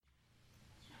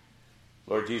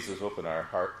Lord Jesus, open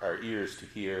our ears to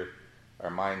hear, our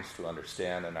minds to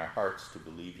understand, and our hearts to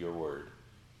believe your word.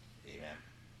 Amen.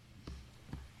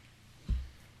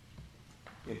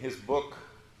 In his book,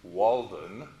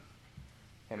 Walden,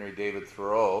 Henry David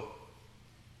Thoreau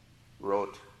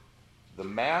wrote, "The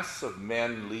mass of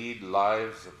men lead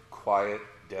lives of quiet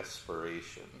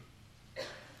desperation.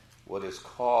 What is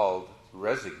called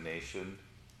resignation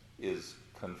is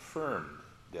confirmed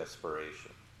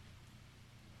desperation.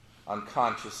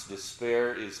 Unconscious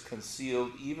despair is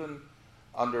concealed even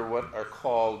under what are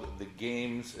called the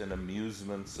games and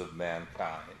amusements of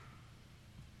mankind."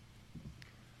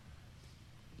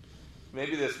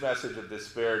 Maybe this message of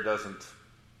despair doesn't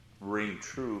ring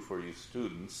true for you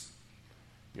students.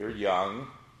 You're young.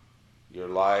 Your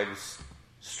lives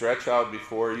stretch out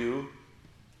before you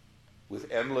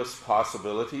with endless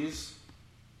possibilities.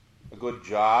 A good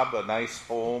job, a nice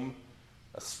home,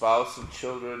 a spouse and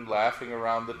children laughing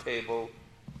around the table,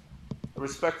 a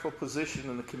respectful position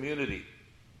in the community.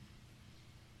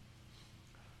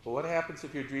 But what happens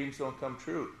if your dreams don't come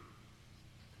true?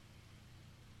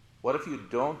 What if you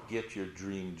don't get your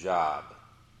dream job?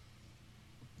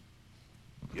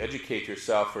 You educate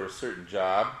yourself for a certain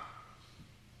job,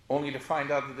 only to find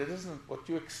out that it isn't what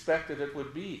you expected it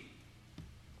would be.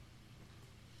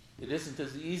 It isn't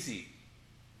as easy,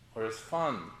 or as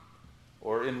fun,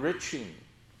 or enriching,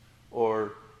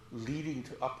 or leading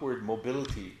to upward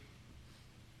mobility.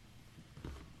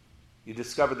 You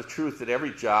discover the truth that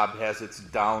every job has its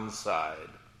downside.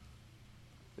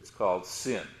 It's called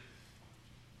sin.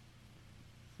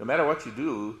 No matter what you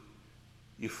do,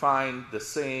 you find the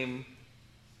same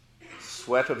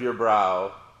sweat of your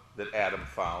brow that Adam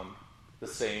found, the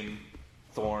same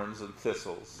thorns and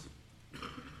thistles.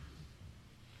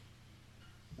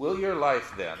 Will your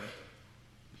life then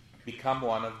become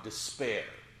one of despair?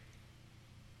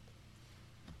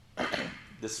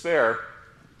 Despair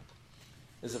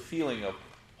is a feeling of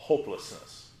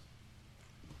hopelessness,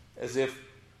 as if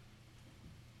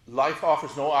life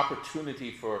offers no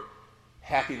opportunity for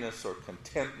happiness or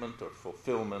contentment or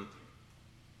fulfillment.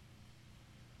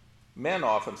 Men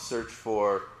often search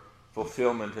for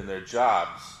fulfillment in their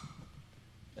jobs,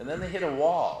 and then they hit a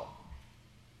wall.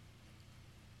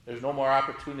 There's no more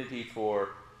opportunity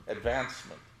for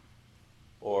advancement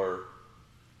or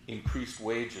increased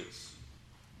wages.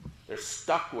 They're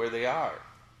stuck where they are.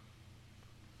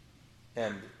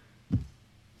 And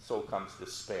so comes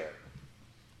despair.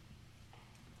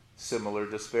 Similar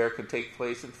despair can take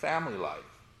place in family life.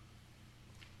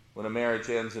 When a marriage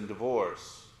ends in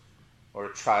divorce, or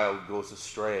a child goes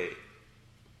astray,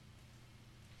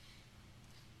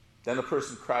 then a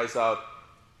person cries out,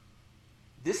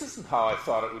 "This isn't how I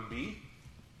thought it would be.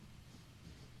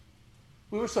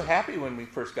 We were so happy when we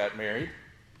first got married.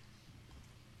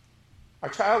 Our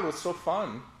child was so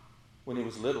fun when he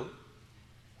was little."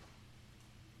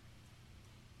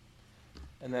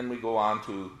 And then we go on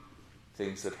to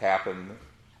things that happen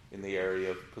in the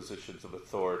area of positions of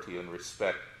authority and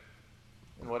respect.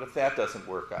 And what if that doesn't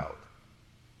work out?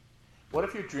 What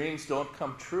if your dreams don't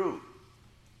come true?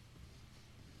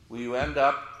 Will you end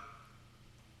up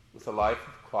with a life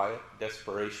of quiet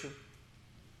desperation?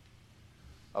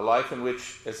 A life in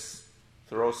which, as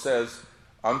Thoreau says,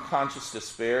 unconscious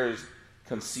despair is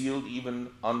concealed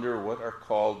even under what are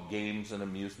called games and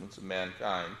amusements of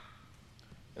mankind.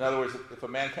 In other words, if a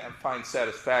man can't find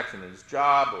satisfaction in his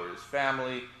job or his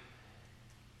family,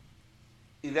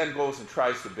 he then goes and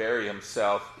tries to bury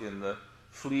himself in the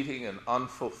fleeting and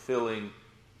unfulfilling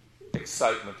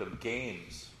excitement of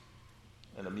games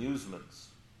and amusements.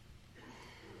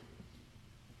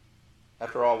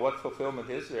 After all, what fulfillment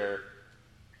is there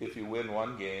if you win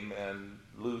one game and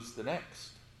lose the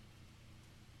next?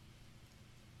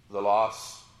 The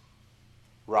loss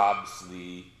robs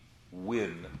the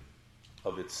win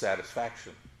of its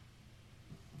satisfaction.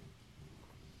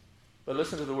 But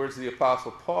listen to the words of the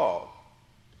Apostle Paul.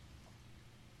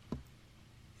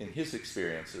 In his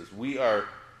experiences, we are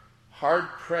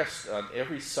hard-pressed on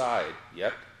every side,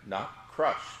 yet not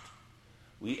crushed.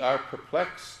 We are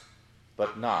perplexed,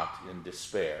 but not in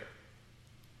despair.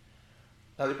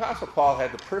 Now, the Apostle Paul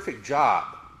had the perfect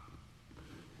job,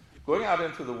 going out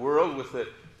into the world with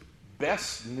the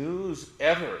best news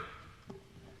ever.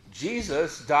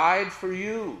 Jesus died for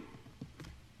you.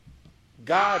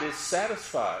 God is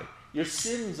satisfied. Your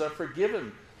sins are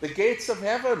forgiven. The gates of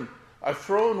heaven are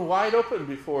thrown wide open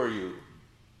before you.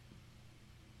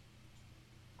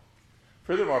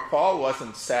 Furthermore, Paul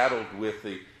wasn't saddled with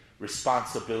the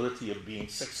responsibility of being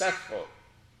successful.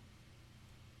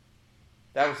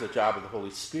 That was the job of the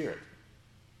Holy Spirit.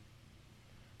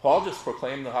 Paul just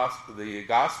proclaimed the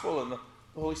gospel, and the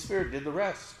The Holy Spirit did the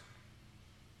rest.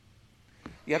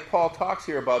 Yet Paul talks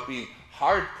here about being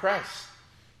hard-pressed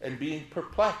and being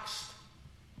perplexed.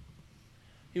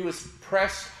 He was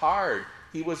pressed hard.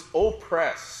 He was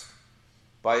oppressed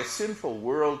by a sinful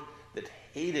world that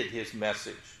hated his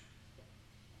message.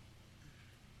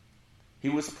 He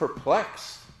was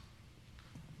perplexed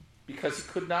because he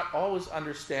could not always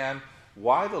understand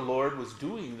why the Lord was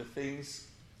doing the things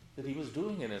that he was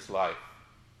doing in his life.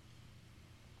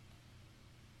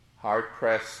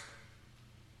 Hard-pressed,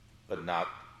 but not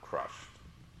crushed.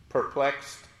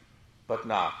 Perplexed, but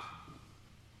not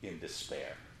in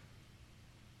despair.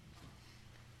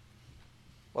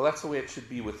 Well, that's the way it should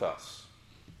be with us.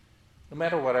 No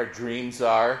matter what our dreams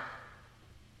are,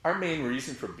 our main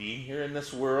reason for being here in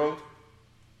this world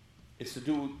is to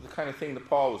do the kind of thing that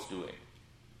Paul was doing.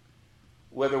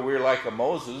 Whether we're like a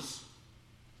Moses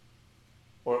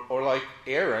or like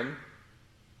Aaron,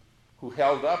 who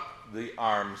held up the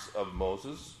arms of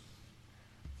Moses,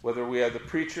 whether we are the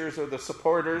preachers or the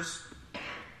supporters,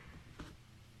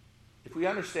 if we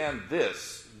understand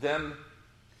this, then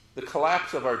the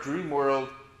collapse of our dream world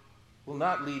will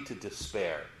not lead to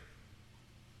despair.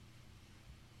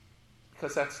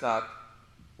 Because that's not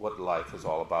what life is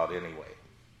all about anyway.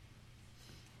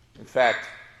 In fact,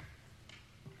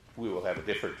 we will have a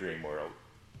different dream world.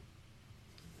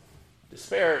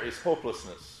 Despair is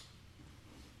hopelessness.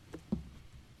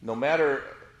 No matter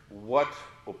what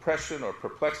oppression or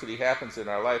perplexity happens in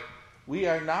our life, we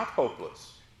are not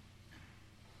hopeless.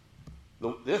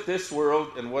 This world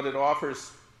and what it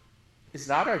offers is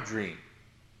not our dream.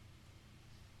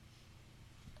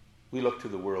 We look to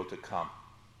the world to come.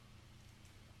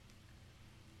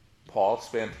 Paul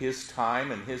spent his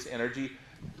time and his energy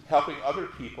helping other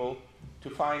people to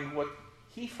find what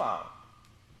he found,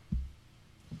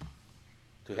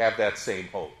 to have that same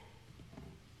hope.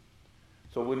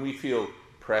 So when we feel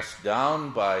pressed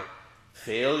down by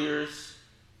failures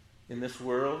in this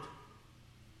world,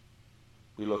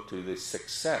 we look to the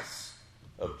success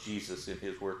of Jesus in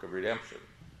his work of redemption.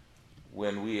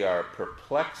 When we are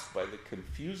perplexed by the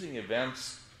confusing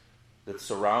events that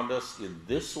surround us in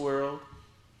this world,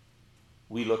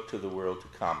 we look to the world to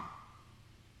come,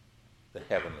 the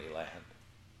heavenly land.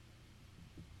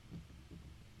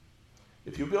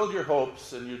 If you build your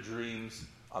hopes and your dreams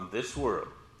on this world,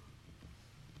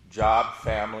 job,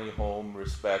 family, home,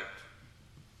 respect,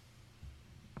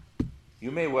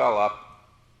 you may well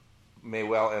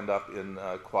end up in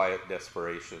quiet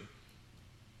desperation.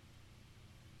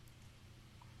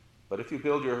 But if you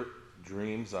build your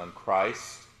dreams on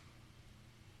Christ,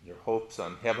 your hopes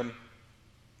on heaven,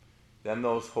 then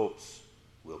those hopes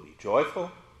will be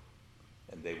joyful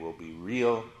and they will be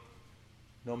real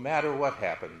no matter what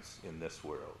happens in this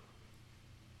world.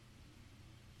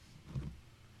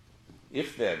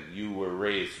 If then you were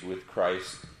raised with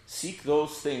Christ, seek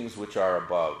those things which are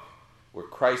above, where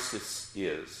Christ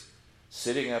is,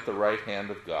 sitting at the right hand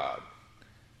of God.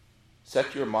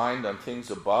 Set your mind on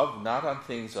things above, not on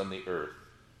things on the earth.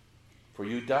 For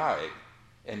you died,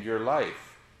 and your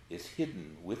life is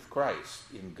hidden with Christ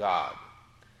in God.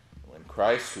 When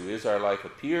Christ, who is our life,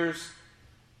 appears,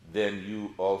 then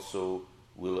you also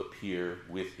will appear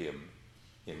with him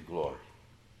in glory.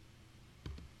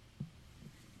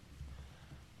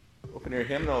 Open your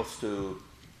hymnals to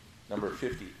number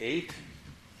 58.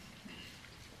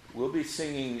 We'll be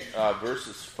singing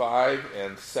verses 5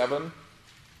 and 7.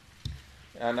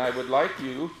 And I would like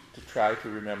you to try to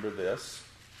remember this.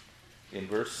 In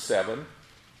verse 7,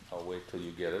 I'll wait till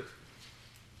you get it.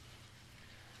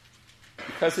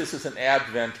 Because this is an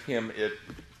Advent hymn, it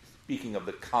speaking of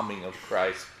the coming of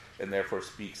Christ, and therefore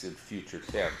speaks in future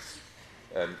tense.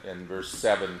 And in verse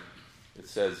 7, it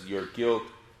says, "Your guilt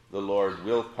the Lord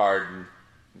will pardon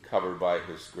and cover by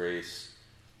his grace,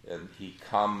 and he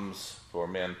comes for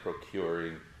men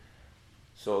procuring."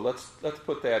 So let's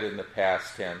put that in the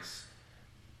past tense.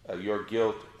 Your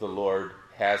guilt the Lord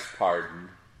has pardoned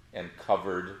and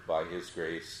covered by his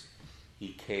grace.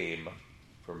 He came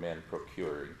for men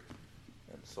procuring,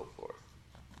 and so forth.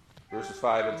 Verses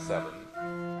 5 and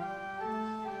 7.